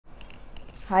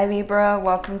Hi Libra,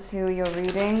 welcome to your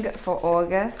reading for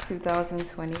August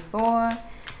 2024.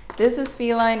 This is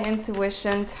Feline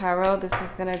Intuition Tarot. This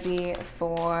is going to be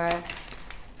for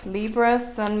Libra,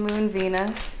 Sun, Moon,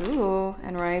 Venus,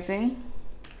 and Rising.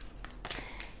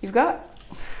 You've got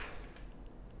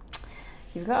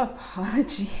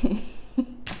apology.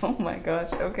 Oh my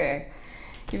gosh, okay.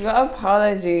 You've got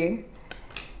apology.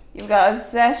 You've got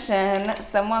obsession.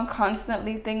 Someone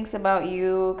constantly thinks about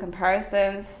you.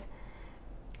 Comparisons.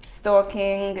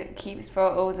 Stalking. Keeps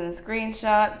photos and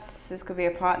screenshots. This could be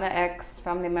a partner, ex,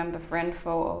 family member, friend,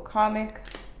 foe, or karmic.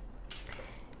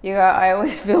 I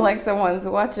always feel like someone's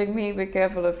watching me. Be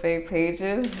careful of fake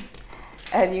pages.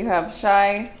 And you have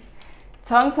shy.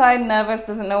 Tongue-tied, nervous,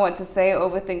 doesn't know what to say,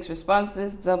 overthinks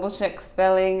responses, double-check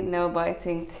spelling, no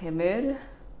biting, timid.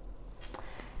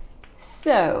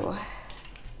 So,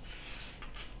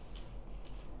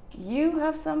 you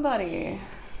have somebody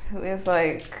who is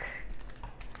like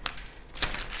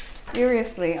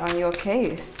seriously on your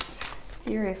case.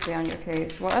 Seriously on your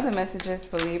case. What are the messages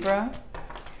for Libra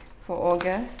for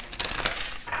August?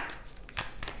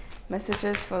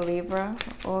 Messages for Libra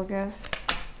for August.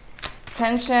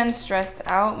 Tension, stressed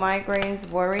out, migraines,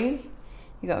 worry.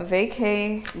 You got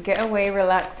vacay, get away,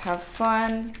 relax, have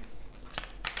fun.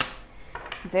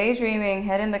 Daydreaming,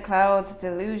 head in the clouds,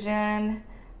 delusion,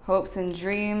 hopes and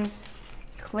dreams,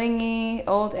 clingy,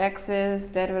 old exes,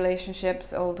 dead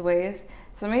relationships, old ways.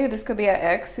 So maybe this could be an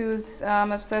ex who's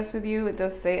obsessed with you. It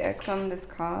does say ex on this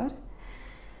card.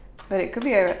 But it could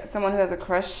be someone who has a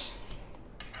crush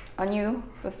on you,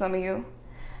 for some of you.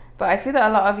 But I see that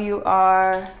a lot of you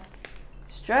are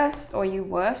stressed, or you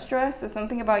were stressed. There's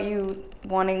something about you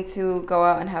wanting to go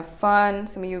out and have fun.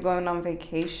 Some of you going on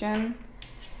vacation.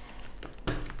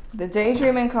 The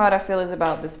daydreaming card I feel is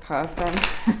about this person.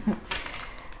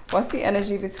 What's the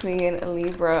energy between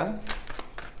Libra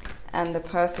and the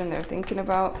person they're thinking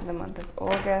about for the month of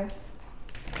August?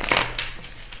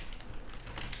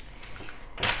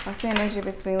 What's the energy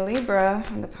between Libra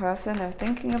and the person they're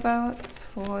thinking about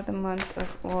for the month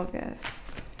of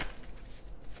August?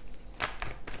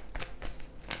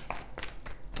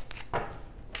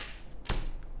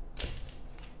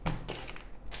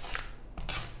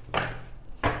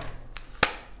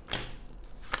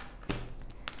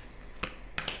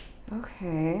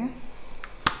 Okay.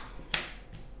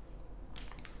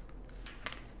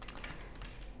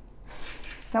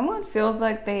 Someone feels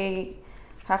like they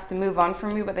have to move on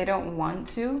from you, but they don't want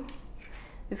to.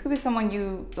 This could be someone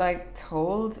you like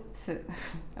told to,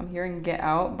 I'm hearing Get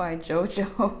Out by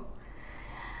JoJo.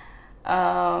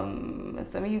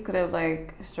 Some of you could have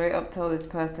like straight up told this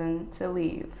person to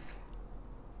leave.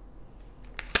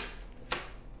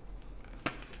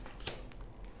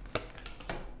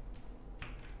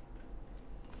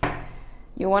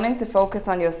 You're wanting to focus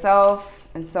on yourself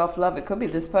and self-love. It could be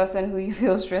this person who you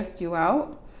feel stressed you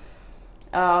out.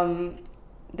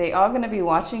 They are going to be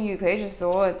watching you. Page of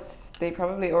Swords. They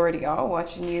probably already are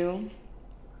watching you.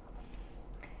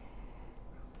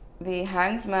 The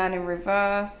Hanged Man in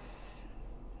reverse.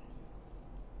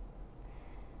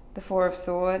 The Four of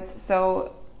Swords.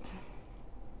 So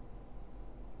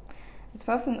this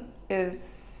person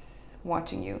is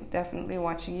watching you. Definitely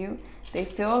watching you. They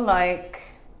feel like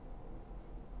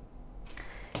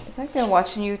it's like they're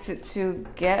watching you to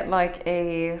get like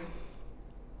a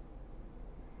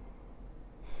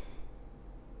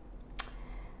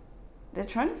they're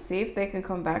trying to see if they can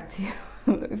come back to you.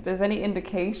 If there's any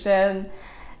indication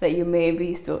that you may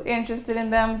be still interested in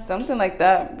them, something like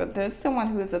that. But there's someone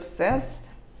who is obsessed.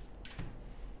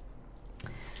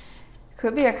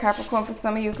 Could be a Capricorn for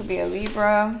some of you, could be a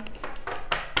Libra,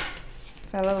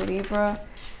 fellow Libra.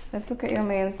 Let's look at your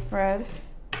main spread.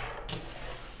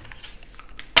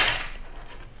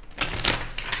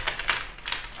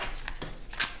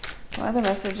 What are the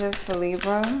messages for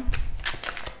Libra?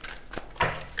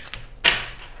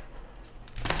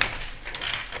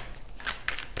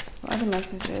 What are the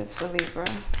messages for Libra?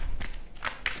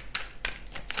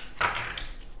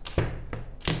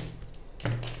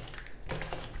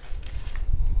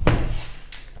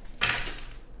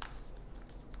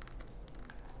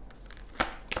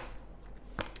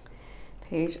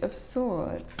 Page of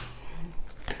Swords.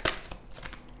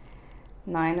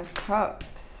 Nine of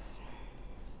Cups.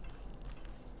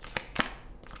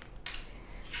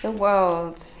 The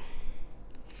World.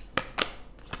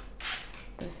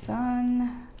 The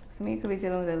Sun. Some of you could be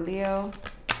dealing with a Leo.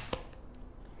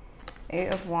 Eight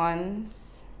of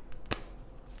Wands.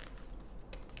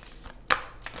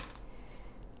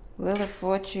 Wheel of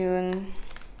Fortune.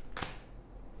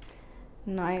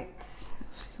 Knight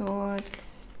of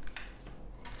Swords.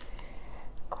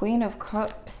 Queen of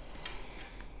Cups.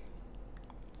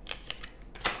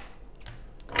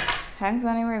 Hanged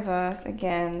Man in reverse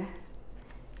again.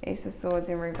 Ace of Swords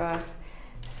in reverse.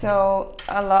 So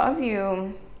a lot of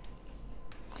you,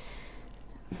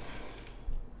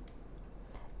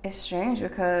 it's strange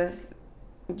because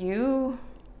you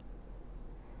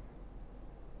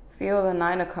feel the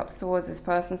Nine of Cups towards this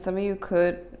person. Some of you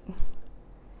could,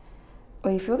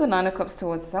 or you feel the Nine of Cups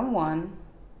towards someone.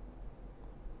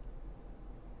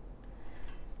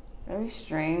 Very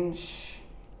strange.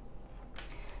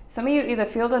 Some of you either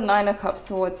feel the Nine of Cups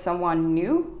towards someone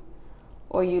new,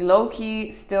 or you low-key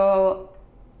still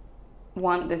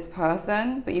want this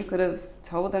person, but you could have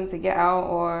told them to get out,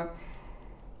 or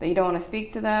that you don't want to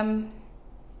speak to them.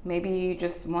 Maybe you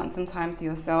just want some time to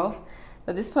yourself.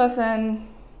 But this person,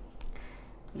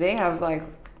 they have like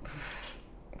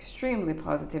extremely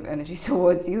positive energy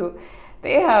towards you.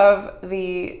 They have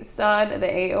the Sun, the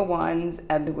Eight of Wands,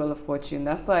 and the Wheel of Fortune.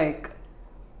 That's like,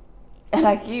 and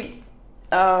I keep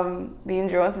being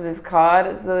drawn to this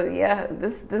card. So yeah,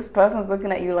 this person's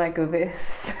looking at you like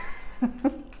this.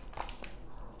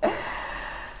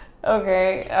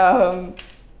 Okay.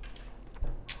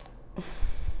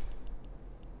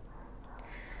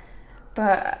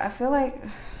 But I feel like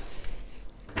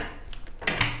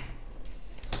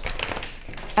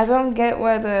I don't get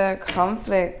where the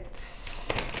conflict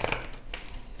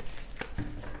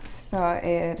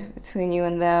started between you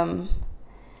and them.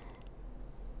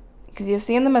 Because you're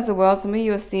seeing them as a world. Some of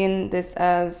you are seeing this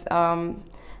as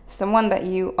someone that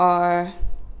you are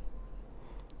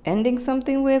ending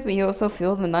something with, but you also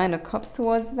feel the Nine of Cups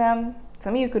towards them.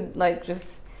 Some of you could like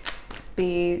just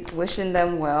be wishing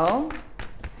them well.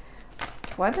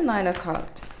 Why the Nine of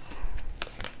Cups?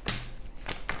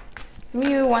 Some of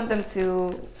you want them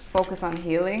to focus on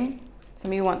healing.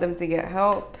 Some of you want them to get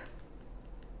help.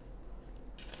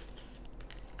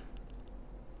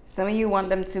 Some of you want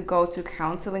them to go to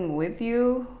counseling with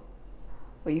you,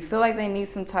 or you feel like they need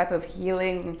some type of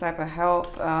healing, some type of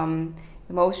help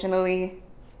emotionally.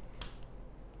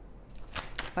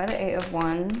 By the Eight of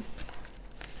Wands,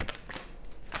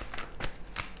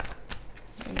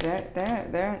 they're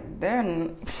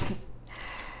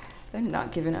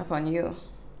not giving up on you.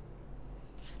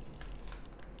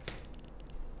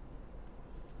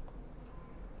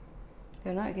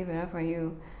 They're not giving up on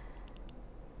you.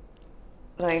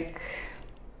 Like,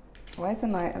 why is the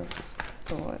Knight of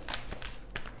Swords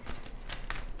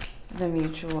the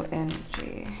mutual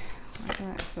energy? Why is the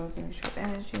Knight of Swords the mutual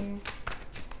energy?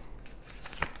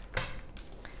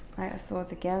 Knight of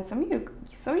Swords again. Some of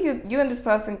you and this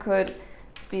person could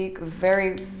speak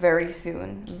very, very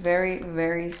soon. Very,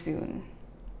 very soon.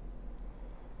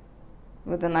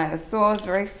 With the Knight of Swords,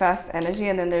 very fast energy,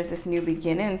 and then there's this new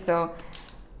beginning. So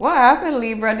what happened,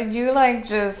 Libra? Did you like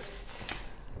just...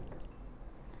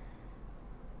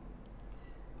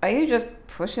 Are you just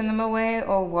pushing them away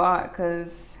or what?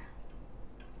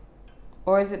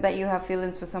 Or is it that you have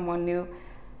feelings for someone new?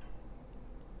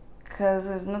 Because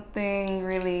there's nothing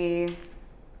really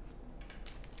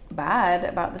bad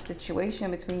about the situation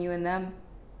between you and them.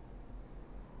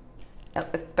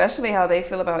 Especially how they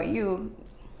feel about you.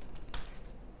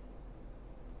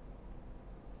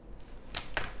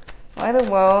 Why the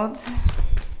World?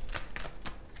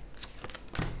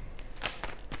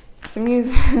 Some of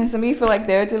you feel like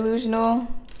they're delusional.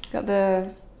 Got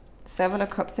the Seven of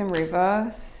Cups in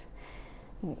reverse.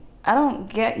 I don't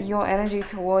get your energy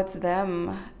towards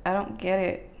them. I don't get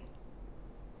it.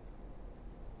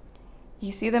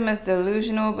 You see them as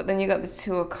delusional, but then you got the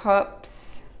Two of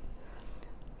Cups.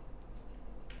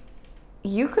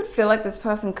 You could feel like this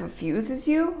person confuses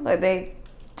you. Like they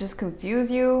just confuse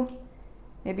you.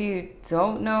 Maybe you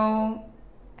don't know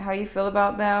how you feel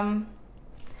about them.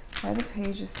 Why the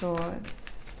Page of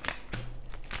Swords?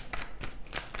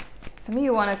 Some of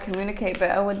you want to communicate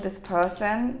better with this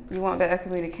person. You want better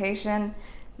communication.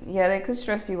 Yeah, they could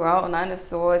stress you out. Nine of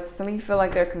Swords. Some of you feel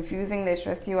like they're confusing. They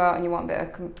stress you out and you want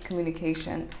better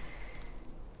communication.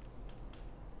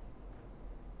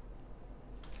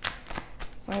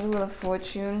 Why the Wheel of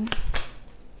Fortune?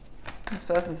 This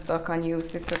person's stuck on you.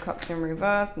 Six of Cups in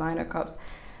reverse. Nine of Cups.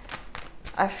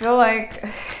 I feel like...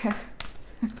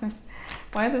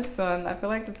 Why the Sun? I feel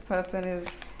like this person is...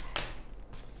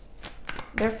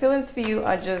 Their feelings for you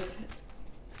are just...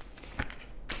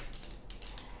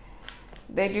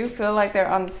 They do feel like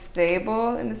they're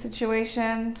unstable in the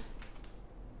situation.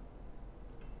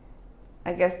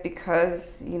 I guess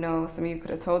because, you know, some of you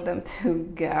could have told them to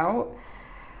get out.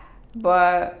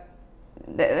 But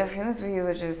their feelings for you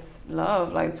are just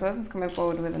love. Like, this person's coming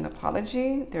forward with an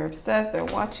apology. They're obsessed. They're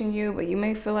watching you. But you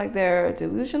may feel like they're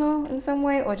delusional in some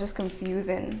way or just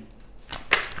confusing.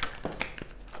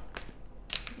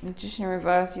 Magician in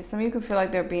reverse. Some of you could feel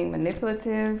like they're being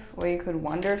manipulative, or you could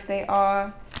wonder if they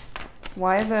are.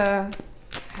 Why the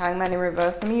Hangman in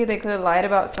reverse? Some of you, they could have lied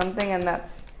about something, and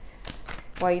that's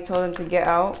why you told them to get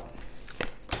out.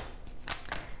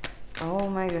 Oh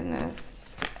my goodness.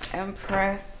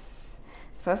 Empress.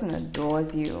 This person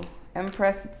adores you.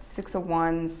 Empress, 6 of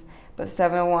Wands, but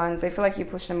 7 of Wands. They feel like you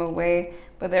push them away,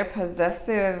 but they're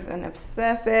possessive and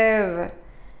obsessive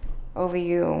over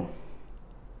you.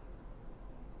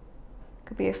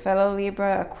 Could be a fellow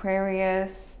Libra,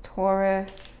 Aquarius,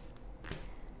 Taurus.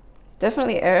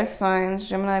 Definitely air signs.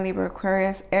 Gemini, Libra,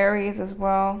 Aquarius, Aries as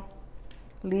well.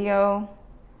 Leo.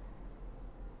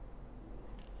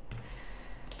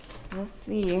 Let's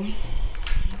see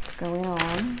what's going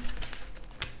on.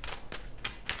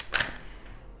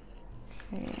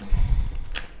 Okay.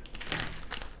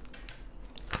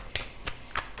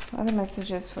 Other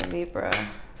messages for Libra.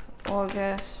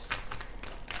 August.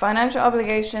 Financial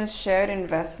obligations, shared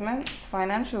investments,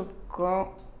 financial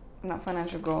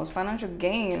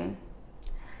gain.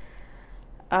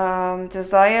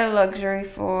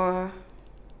 Desire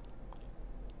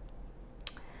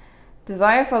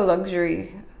for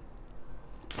luxury.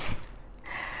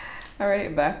 I read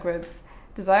it backwards.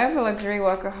 Desire for luxury,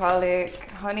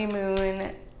 workaholic,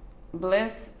 honeymoon,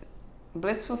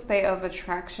 blissful state of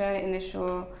attraction,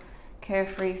 initial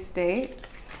carefree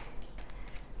states.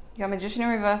 You got Magician in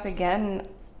reverse again.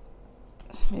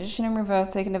 Magician in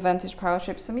reverse, taking advantage, power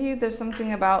trip. Some of you, there's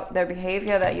something about their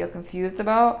behavior that you're confused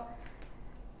about.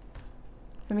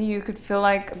 Some of you could feel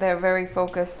like they're very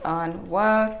focused on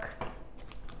work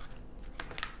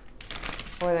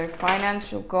or their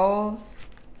financial goals.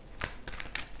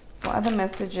 What are the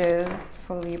messages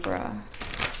for Libra?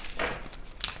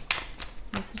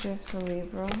 Messages for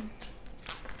Libra.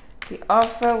 The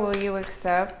offer, will you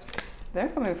accept? They're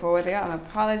coming forward. They got an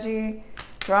apology.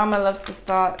 Drama, loves to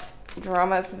start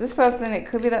drama. So this person, it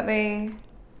could be that they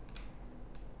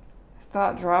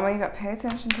start drama. You got to pay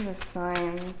attention to the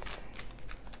signs.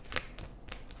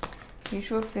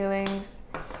 Mutual feelings,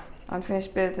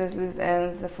 unfinished business, loose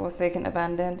ends, the forsaken,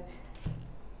 abandoned.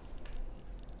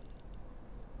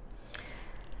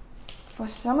 For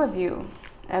some of you,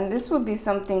 and this would be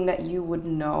something that you would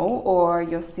know, or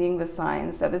you're seeing the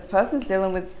signs that this person's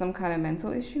dealing with some kind of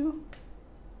mental issue.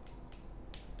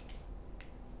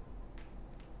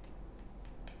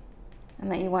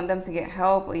 And that you want them to get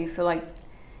help, or you feel like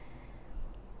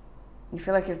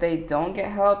if they don't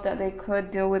get help that they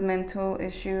could deal with mental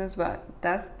issues, but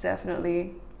that's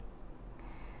definitely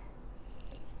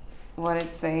what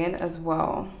it's saying as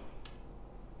well.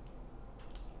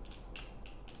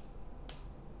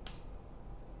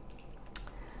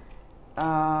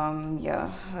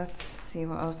 Yeah, let's see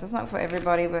what else. It's not for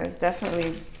everybody, but it's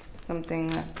definitely something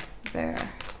that's there.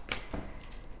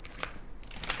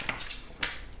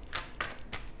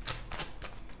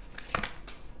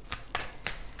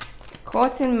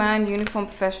 Courting man, uniform,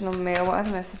 professional, male. What are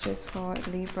the messages for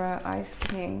Libra? Ice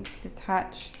King,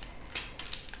 detached,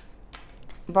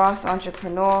 boss,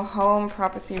 entrepreneur, home,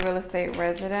 property, real estate,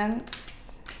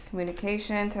 residence,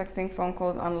 communication, texting, phone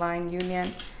calls, online,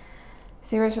 union,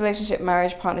 serious relationship,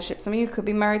 marriage, partnership. Some of you could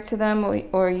be married to them,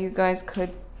 or you guys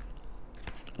could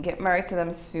get married to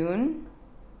them soon.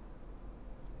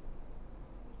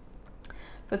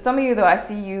 For some of you, though, I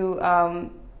see you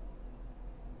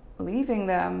leaving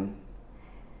them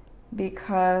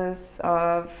because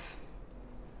of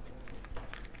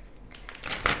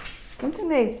something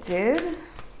they did.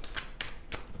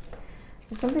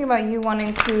 There's something about you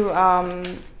wanting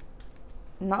to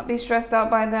not be stressed out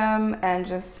by them and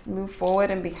just move forward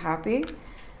and be happy.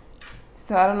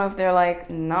 So I don't know if they're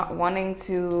like not wanting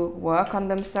to work on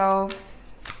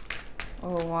themselves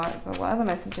or what, but what are the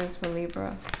messages for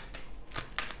Libra?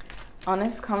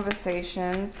 Honest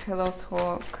conversations, pillow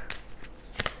talk,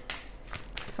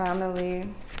 family,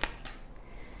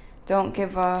 don't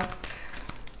give up,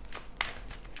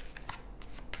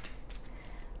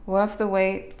 worth the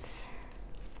wait,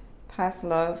 past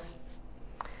love.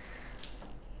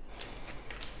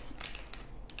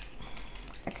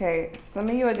 Okay, some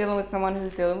of you are dealing with someone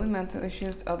who's dealing with mental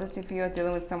issues. Others of you are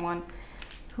dealing with someone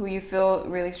who you feel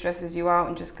really stresses you out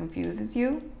and just confuses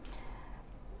you.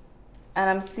 And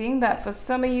I'm seeing that for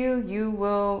some of you, you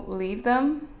will leave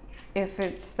them if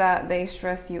it's that they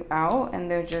stress you out and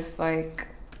they're just like,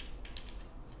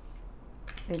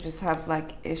 they just have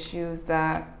like issues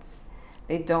that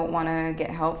they don't want to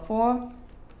get help for.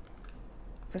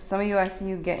 For some of you, I see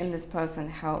you getting this person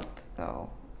help though.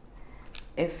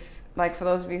 If, like, for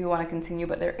those of you who want to continue,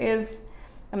 but there is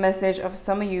a message of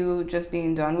some of you just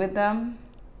being done with them.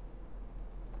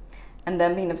 and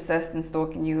them being obsessed and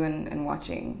stalking you and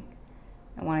watching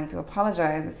and wanting to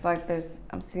apologize. It's like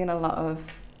I'm seeing a lot of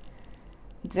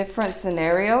different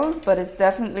scenarios, but it's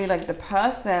definitely like the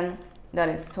person that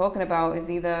it's talking about is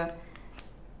either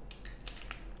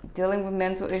dealing with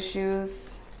mental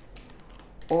issues,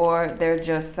 or they're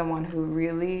just someone who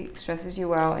really stresses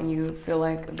you out and you feel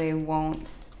like they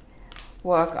won't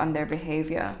work on their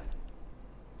behavior.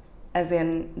 As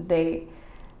in, they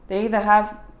either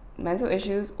have mental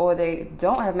issues or they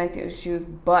don't have mental issues,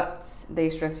 but they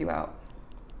stress you out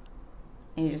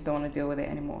and you just don't want to deal with it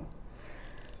anymore.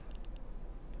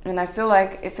 And I feel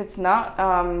like if it's not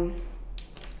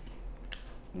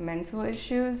mental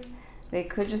issues, they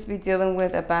could just be dealing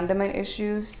with abandonment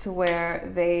issues, to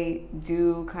where they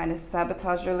do kind of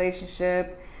sabotage your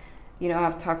relationship, you know,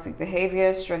 have toxic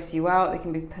behavior, stress you out. They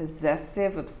can be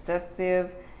possessive,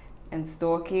 obsessive, and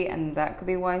stalky, and that could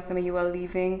be why some of you are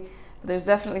leaving. But there's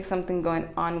definitely something going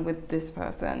on with this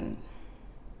person.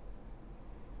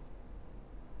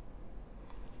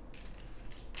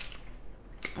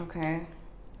 Okay.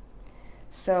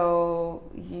 So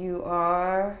you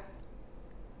are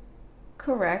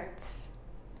correct.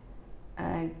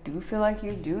 And I do feel like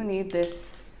you do need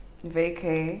this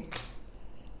vacay.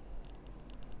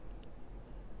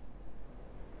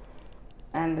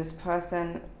 And this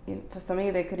person, for some of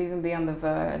you, they could even be on the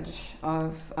verge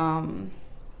of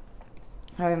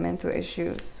having mental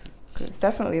issues. 'Cause it's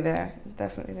definitely there. It's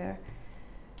definitely there.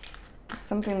 It's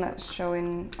something that's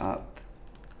showing up,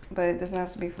 but it doesn't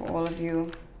have to be for all of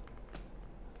you.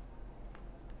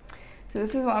 So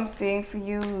this is what I'm seeing for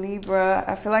you, Libra.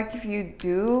 I feel like if you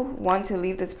do want to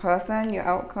leave this person, your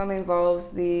outcome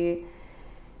involves the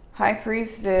High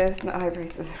Priestess, not High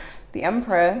Priestess, the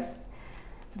Empress,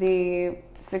 the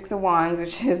Six of Wands,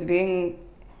 which is being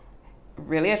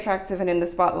really attractive and in the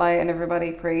spotlight and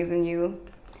everybody praising you,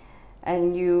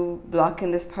 and you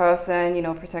blocking this person, you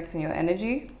know, protecting your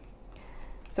energy.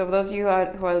 So for those of you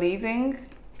who are leaving,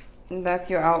 that's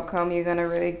your outcome. You're going to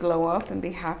really glow up and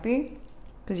be happy,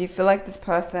 because you feel like this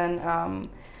person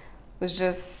was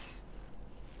just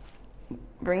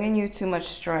bringing you too much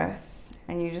stress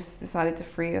and you just decided to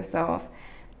free yourself.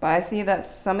 But I see that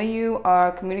some of you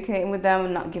are communicating with them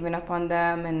and not giving up on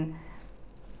them and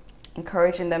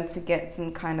encouraging them to get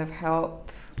some kind of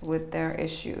help with their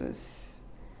issues,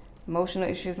 emotional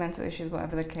issues, mental issues,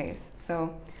 whatever the case.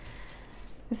 So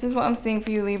this is what I'm seeing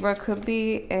for you, Libra. Could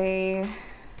be a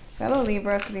fellow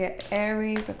Libra, could be an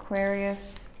Aries,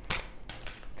 Aquarius,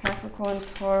 Capricorn,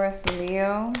 Taurus,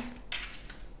 Leo.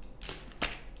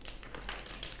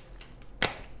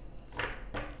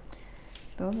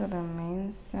 Those are the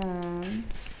main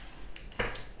signs.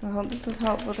 So I hope this was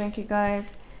helpful. Thank you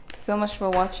guys so much for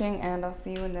watching, and I'll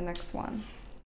see you in the next one.